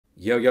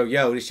Yo, yo,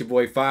 yo, this your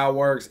boy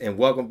Fireworks, and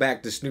welcome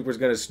back to Snoopers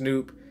Gonna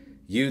Snoop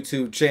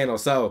YouTube channel.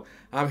 So,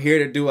 I'm here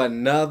to do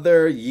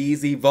another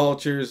Yzy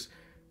Vultures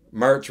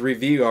merch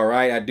review,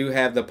 alright? I do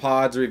have the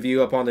pods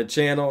review up on the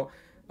channel.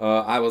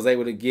 I was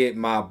able to get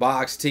my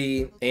box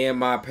tee and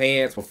my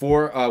pants.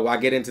 Before I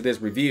get into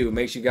this review,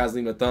 make sure you guys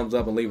leave a thumbs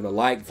up and leave a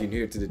like if you're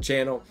new to the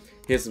channel.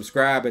 Hit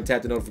subscribe and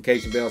tap the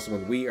notification bell so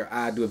when we or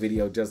I do a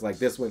video just like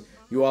this one,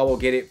 you all will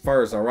get it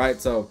first, alright?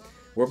 So,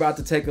 we're about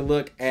to take a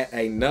look at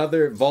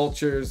another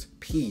Vultures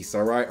piece,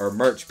 all right, or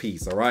merch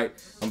piece, all right?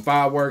 I'm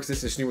Fireworks.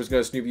 This is Snoopers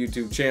Gonna Snoop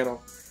YouTube channel,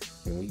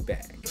 and we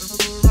back.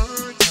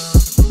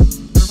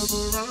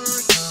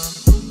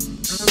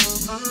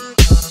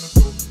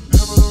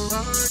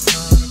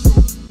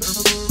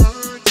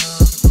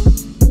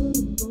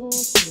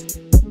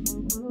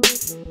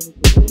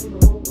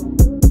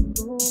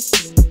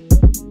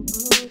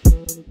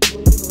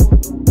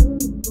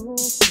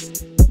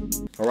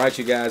 All right,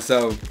 you guys.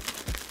 So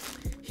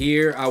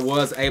here I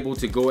was able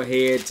to go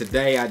ahead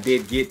today. I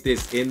did get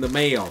this in the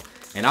mail,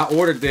 and I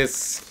ordered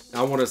this,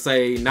 I want to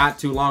say, not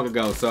too long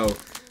ago. So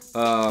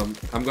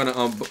I'm gonna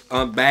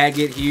unbag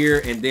it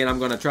here, and then I'm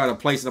gonna try to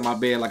place it on my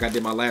bed like I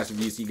did my last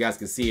review so you guys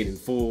can see it in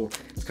full.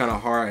 It's kind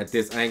of hard at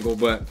this angle,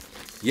 but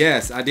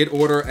yes, I did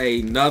order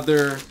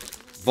another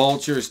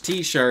Vultures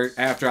t-shirt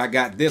after I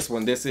got this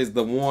one. This is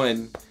the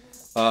one,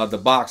 the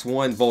box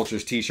 1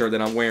 Vultures t-shirt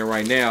that I'm wearing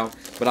right now,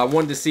 but I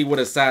wanted to see what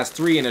a size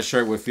 3 in a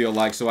shirt would feel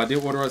like, so I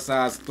did order a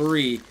size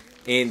 3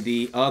 in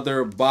the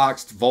other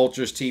boxed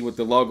Vultures tee with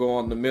the logo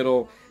on the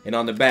middle and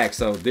on the back.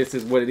 So this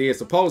is what it is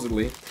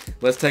supposedly.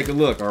 Let's take a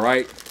look. All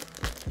right,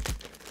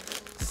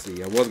 let's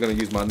see, I was gonna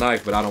use my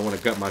knife, but I don't want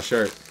to cut my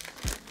shirt.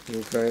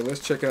 Okay, let's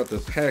check out the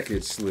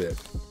package slip.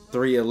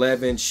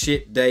 3/11,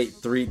 ship date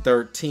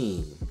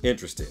 3/13.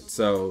 Interesting.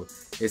 So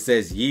it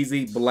says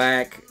Yeezy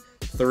Black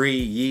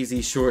 3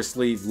 Yeezy short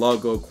sleeve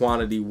logo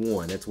quantity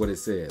 1. That's what it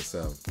says.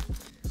 So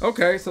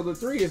okay, so the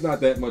 3 is not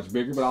that much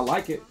bigger, but I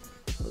like it.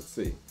 Let's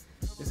see,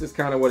 this is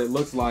kind of what it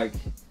looks like,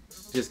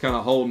 just kind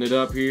of holding it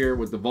up here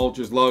with the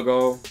Vultures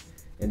logo,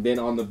 and then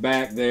on the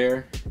back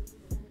there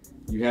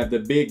you have the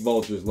big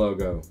Vultures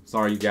logo.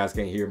 Sorry you guys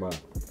can't hear my,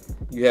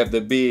 you have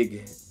the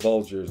big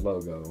Vultures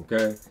logo.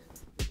 Okay,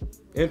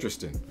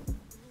 interesting.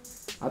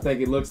 I think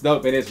it looks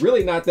dope, and it's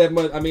really not that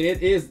much. I mean,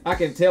 it is, I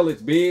can tell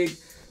it's big,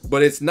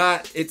 but it's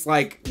not, it's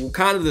like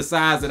kind of the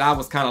size that I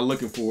was kind of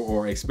looking for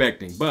or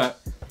expecting.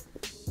 But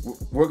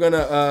we're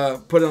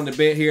gonna put it on the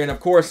bed here, and of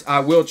course I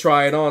will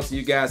try it on so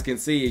you guys can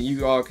see, and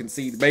you all can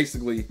see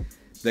basically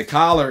the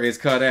collar is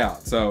cut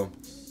out. So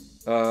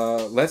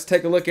let's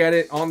take a look at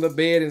it on the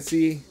bed and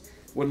see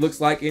what it looks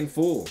like in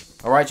full.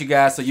 All right, you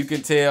guys, so you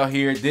can tell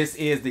here, this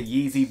is the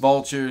Yzy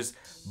Vultures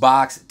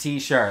box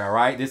t-shirt. All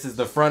right, this is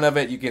the front of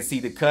it. You can see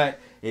the cut.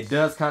 It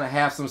does kind of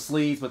have some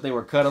sleeves, but they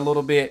were cut a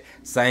little bit.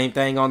 Same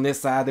thing on this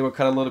side, they were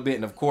cut a little bit.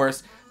 And of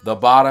course, the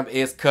bottom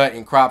is cut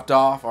and cropped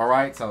off. All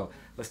right, so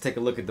let's take a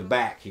look at the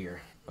back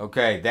here.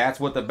 Okay, that's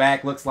what the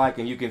back looks like,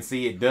 and you can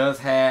see it does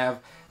have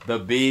the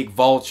big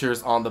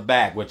Vultures on the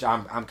back, which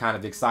I'm kind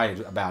of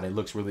excited about. It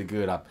looks really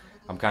good.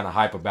 I'm kind of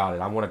hype about it.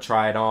 I want to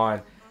try it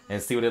on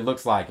and see what it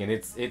looks like. And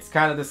it's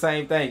kind of the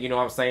same thing, you know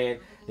what I'm saying?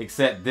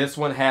 Except this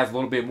one has a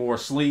little bit more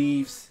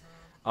sleeves.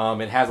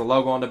 It has a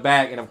logo on the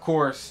back, and of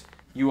course,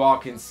 you all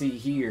can see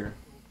here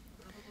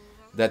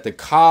that the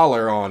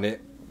collar on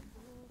it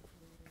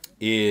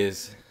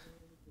is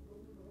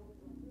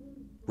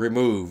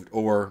removed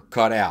or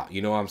cut out.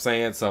 You know what I'm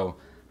saying? So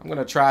I'm going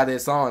to try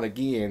this on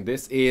again.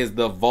 This is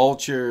the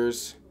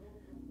Vultures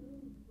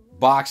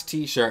box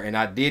t-shirt, and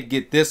I did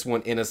get this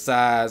one in a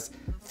size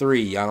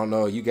 3. I don't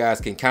know, you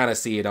guys can kind of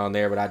see it on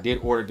there, but I did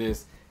order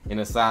this in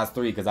a size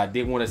 3 because I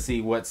did want to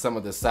see what some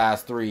of the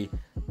size 3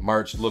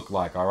 merch look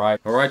like. All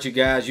right, you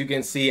guys, you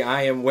can see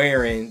I am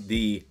wearing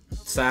the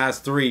size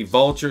 3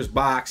 Vultures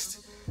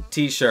boxed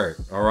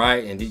t-shirt. All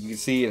right, and you can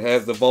see it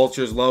has the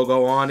Vultures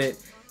logo on it.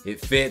 It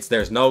fits.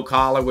 There's no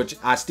collar, which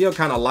I still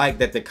kind of like,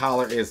 that the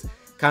collar is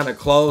kind of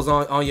closed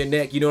on your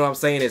neck. You know what I'm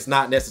saying? It's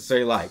not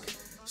necessarily like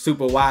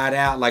super wide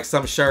out like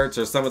some shirts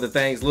or some of the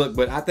things look,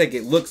 but I think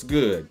it looks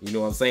good. You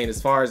know what I'm saying?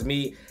 As far as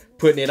me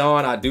putting it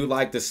on, I do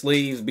like the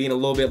sleeves being a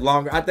little bit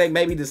longer. I think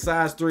maybe the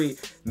size 3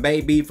 may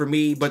be for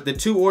me, but the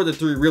 2 or the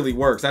 3 really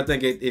works. I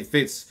think it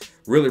fits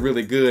really,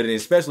 really good, and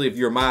especially if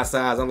you're my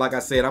size. I'm, like I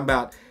said, I'm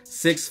about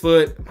 6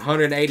 foot,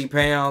 180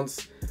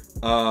 pounds.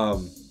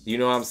 You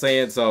know what I'm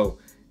saying? So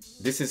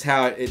this is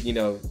how it, you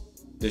know,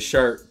 the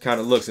shirt kind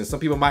of looks. And some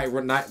people might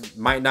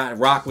not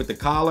rock with the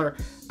collar.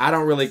 I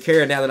don't really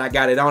care now that I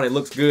got it on. It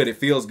looks good. It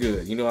feels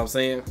good. You know what I'm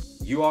saying?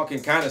 You all can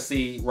kind of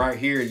see right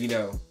here, you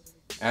know,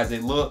 as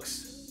it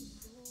looks.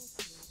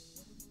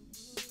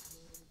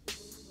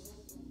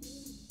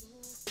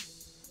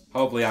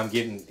 Hopefully I'm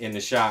getting in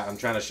the shot. I'm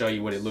trying to show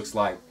you what it looks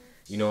like.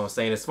 You know what I'm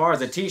saying? As far as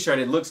the t-shirt,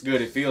 it looks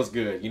good. It feels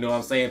good. You know what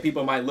I'm saying?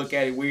 People might look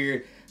at it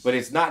weird, but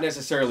it's not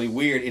necessarily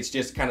weird. It's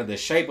just kind of the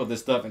shape of the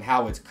stuff and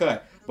how it's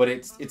cut. But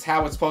it's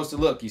how it's supposed to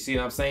look. You see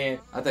what I'm saying?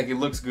 I think it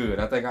looks good.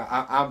 I think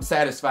I'm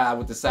satisfied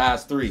with the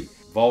size 3.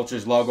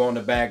 Vultures logo on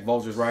the back.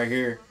 Vultures right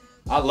here.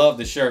 I love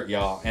the shirt,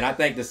 y'all. And I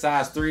think the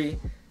size 3,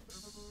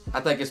 I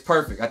think it's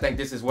perfect. I think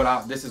this is what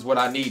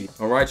I needed.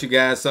 All right, you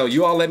guys. So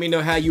you all let me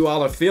know how you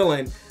all are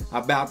feeling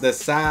about the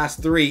size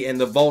 3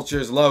 and the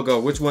Vultures logo.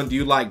 Which one do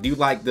you like? Do you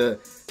like the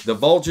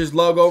Vultures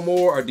logo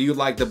more, or do you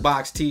like the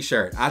box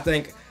t-shirt? I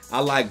think I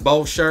like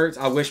both shirts.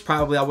 I wish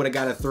probably I would have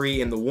got a 3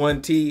 in the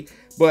 1T,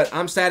 but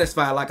I'm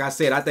satisfied. Like I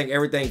said, I think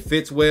everything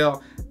fits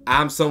well.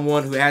 I'm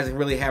someone who hasn't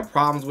really had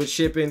problems with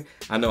shipping.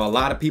 I know a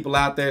lot of people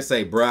out there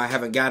say, bruh, I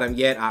haven't got them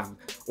yet. I've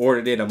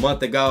ordered it a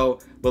month ago.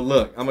 But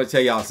look, I'm gonna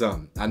tell y'all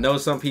something. I know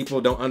some people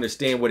don't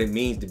understand what it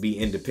means to be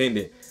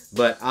independent,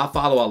 but I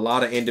follow a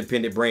lot of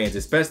independent brands,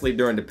 especially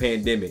during the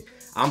pandemic.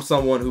 I'm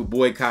someone who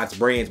boycotts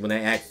brands when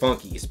they act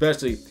funky,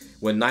 especially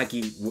when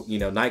Nike, you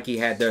know, Nike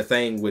had their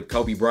thing with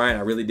Kobe Bryant.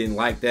 I really didn't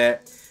like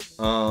that.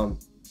 And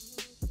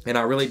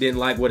I really didn't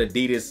like what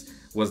Adidas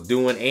was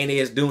doing and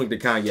is doing to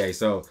Kanye.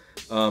 So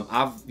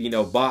I've, you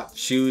know, bought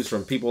shoes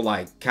from people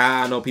like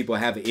Kai. I know people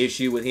have an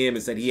issue with him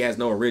and said he has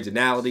no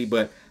originality,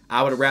 but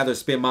I would rather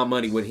spend my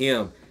money with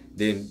him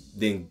than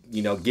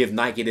you know, give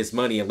Nike this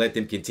money and let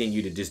them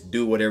continue to just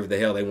do whatever the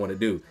hell they want to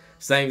do.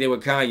 Same thing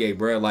with Kanye,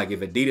 bro. Like,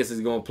 if Adidas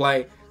is gonna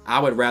play, I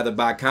would rather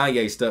buy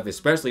Kanye stuff,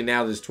 especially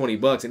now that it's 20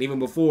 bucks. And even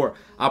before,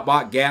 I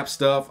bought Gap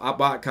stuff. I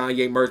bought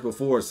Kanye merch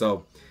before.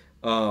 So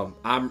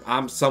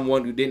I'm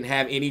someone who didn't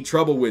have any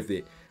trouble with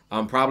it.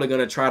 I'm probably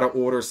gonna try to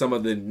order some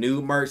of the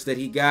new merch that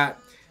he got,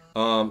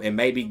 and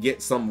maybe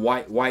get some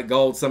white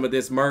gold, some of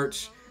this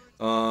merch,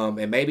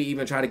 and maybe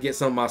even try to get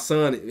some of my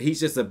son. He's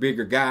just a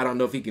bigger guy. I don't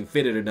know if he can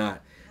fit it or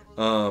not.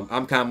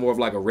 I'm kind of more of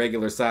like a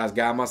regular size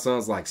guy. My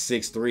son's like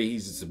 6'3".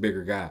 He's just a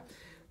bigger guy.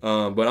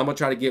 But I'm gonna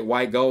try to get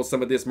white gold,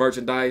 some of this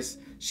merchandise.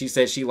 She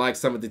said she liked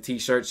some of the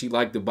t-shirts. She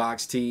liked the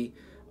box tee.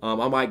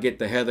 I might get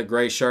the heather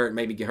gray shirt,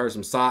 maybe get her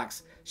some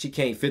socks. She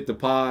can't fit the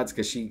pods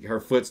because her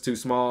foot's too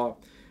small.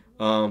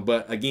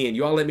 But again,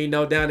 you all let me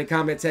know down in the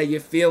comments how you're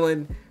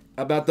feeling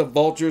about the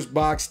Vultures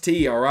box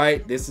tee. All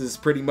right, this is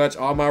pretty much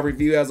all my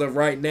review as of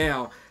right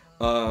now.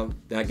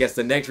 I guess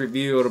the next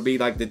review, it'll be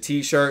like the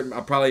t-shirt.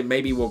 I probably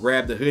maybe will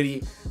grab the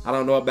hoodie. I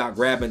don't know about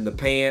grabbing the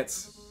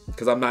pants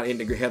because I'm not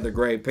into heather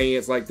gray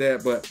pants like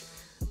that.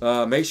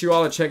 But make sure you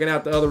all are checking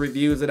out the other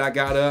reviews that I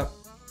got up.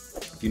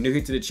 If you're new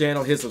here to the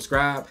channel, hit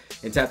subscribe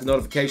and tap the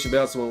notification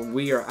bell so when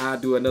we or I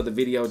do another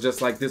video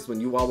just like this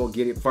one, you all will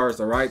get it first.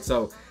 All right,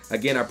 so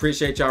again, I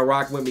appreciate y'all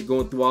rocking with me,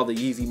 going through all the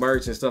Yeezy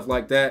merch and stuff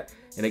like that.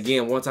 And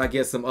again, once I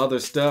get some other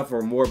stuff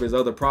or more of his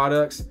other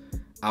products,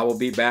 I will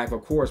be back,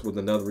 of course, with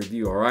another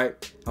review. All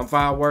right, I'm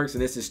Fireworks,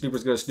 and this is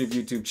Snoopers Gonna Snoop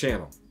YouTube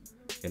channel,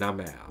 and I'm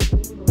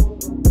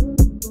out.